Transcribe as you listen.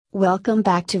Welcome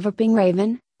back to Vaping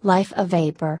Raven, Life of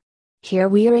Vapor. Here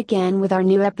we are again with our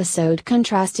new episode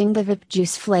contrasting the vape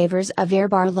juice flavors of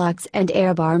Airbar Luxe and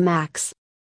Airbar Max.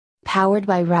 Powered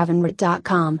by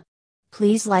Ravenroot.com.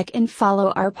 Please like and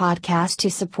follow our podcast to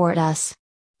support us.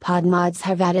 Podmods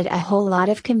have added a whole lot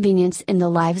of convenience in the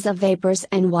lives of vapors,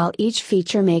 and while each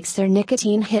feature makes their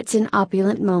nicotine hits an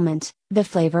opulent moment, the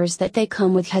flavors that they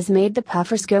come with has made the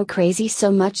puffers go crazy,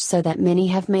 so much so that many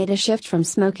have made a shift from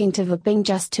smoking to vaping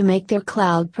just to make their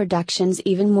cloud productions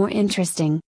even more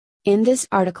interesting. In this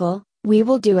article, we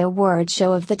will do a word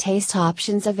show of the taste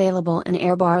options available in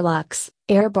Airbar Luxe,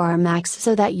 Airbar Max,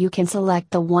 so that you can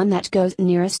select the one that goes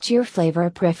nearest to your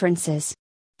flavor preferences.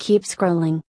 Keep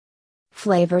scrolling.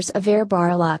 Flavors of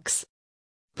Airbar Luxe.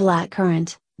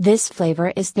 Blackcurrant. This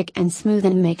flavor is thick and smooth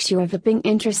and makes your vaping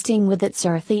interesting with its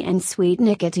earthy and sweet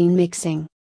nicotine mixing.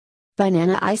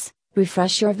 Banana Ice.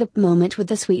 Refresh your vape moment with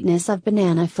the sweetness of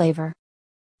banana flavor.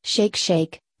 Shake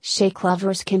Shake. Shake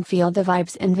lovers can feel the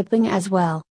vibes in vaping as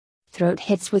well. Throat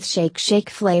hits with Shake Shake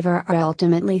flavor are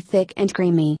ultimately thick and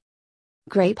creamy.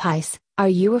 Grape Ice. Are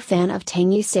you a fan of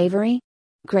tangy savory?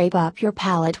 Grape up your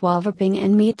palate while vaping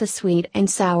and meet the sweet and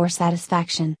sour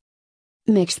satisfaction.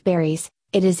 Mixed Berries.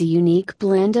 It is a unique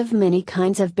blend of many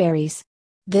kinds of berries.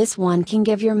 This one can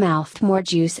give your mouth more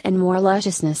juice and more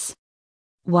lusciousness.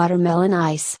 Watermelon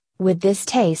Ice. With this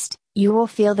taste, you will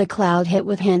feel the cloud hit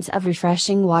with hints of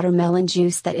refreshing watermelon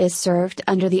juice that is served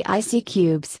under the icy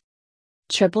cubes.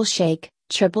 Triple Shake.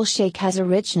 Triple Shake has a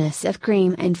richness of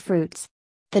cream and fruits.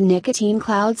 The nicotine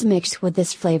clouds mixed with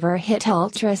this flavor hit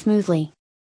ultra smoothly.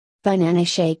 Banana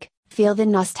Shake. Feel the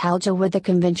nostalgia with the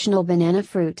conventional banana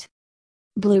fruit.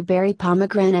 Blueberry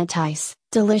Pomegranate Ice.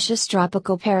 Delicious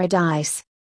tropical paradise.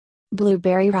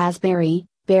 Blueberry Raspberry.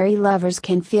 Berry lovers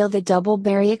can feel the double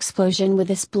berry explosion with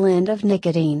this blend of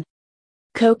nicotine.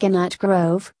 Coconut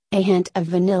Grove. A hint of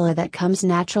vanilla that comes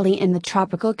naturally in the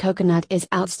tropical coconut is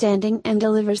outstanding and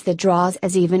delivers the draws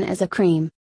as even as a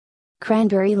cream.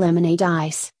 Cranberry Lemonade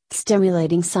Ice.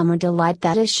 Stimulating summer delight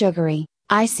that is sugary,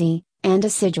 icy, and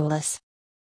acidulous.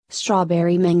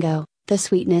 Strawberry Mango. The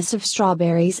sweetness of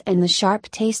strawberries and the sharp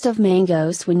taste of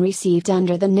mangoes when received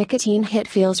under the nicotine hit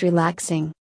feels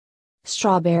relaxing.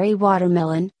 Strawberry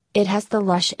Watermelon. It has the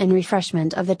lush and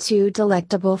refreshment of the two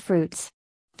delectable fruits.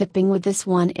 Vaping with this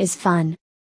one is fun.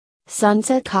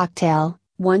 Sunset Cocktail.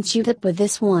 Once you vape with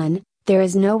this one, there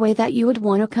is no way that you would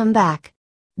want to come back.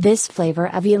 This flavor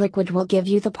of e-liquid will give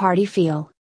you the party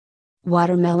feel.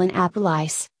 Watermelon Apple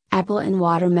Ice. Apple and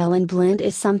watermelon blend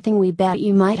is something we bet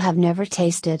you might have never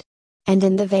tasted. And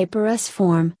in the vaporous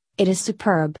form, it is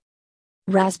superb.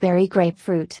 Raspberry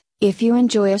Grapefruit. If you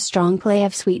enjoy a strong play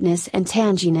of sweetness and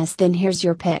tanginess, then here's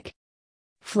your pick.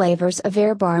 Flavors of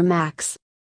Airbar Max.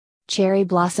 Cherry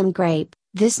Blossom Grape.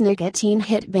 This nicotine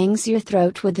hit bangs your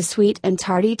throat with the sweet and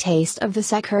tarty taste of the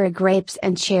Sakura grapes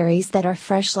and cherries that are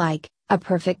fresh, like a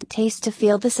perfect taste to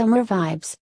feel the summer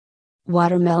vibes.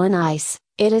 Watermelon Ice.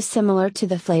 It is similar to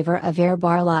the flavor of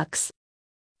Airbar Luxe.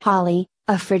 Holly.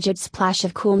 A frigid splash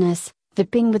of coolness.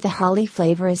 Vaping with the holly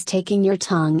flavor is taking your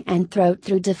tongue and throat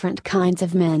through different kinds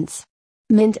of mints.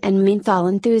 Mint and menthol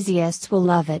enthusiasts will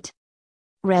love it.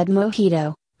 Red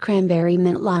Mojito. Cranberry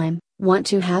Mint Lime. Want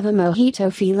to have a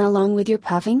mojito feel along with your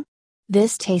puffing?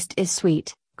 This taste is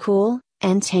sweet, cool,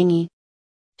 and tangy.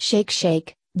 Shake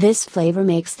Shake. This flavor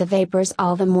makes the vapors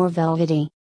all the more velvety.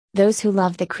 Those who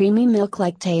love the creamy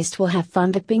milk-like taste will have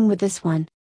fun vaping with this one.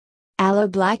 Aloe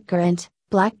Blackcurrant.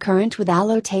 Blackcurrant with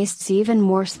aloe tastes even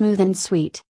more smooth and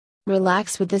sweet.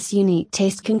 Relax with this unique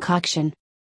taste concoction.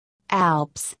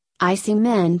 Alps. Icy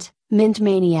Mint. Mint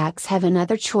maniacs have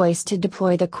another choice to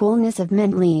deploy the coolness of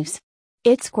mint leaves.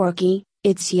 It's quirky,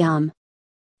 it's yum.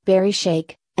 Berry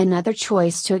Shake. Another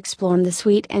choice to explore the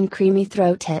sweet and creamy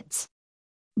throat hits.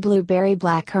 Blueberry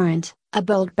Blackcurrant. A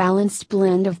bold balanced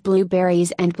blend of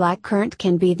blueberries and blackcurrant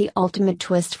can be the ultimate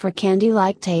twist for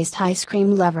candy-like taste ice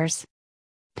cream lovers.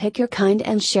 Pick your kind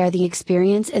and share the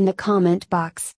experience in the comment box.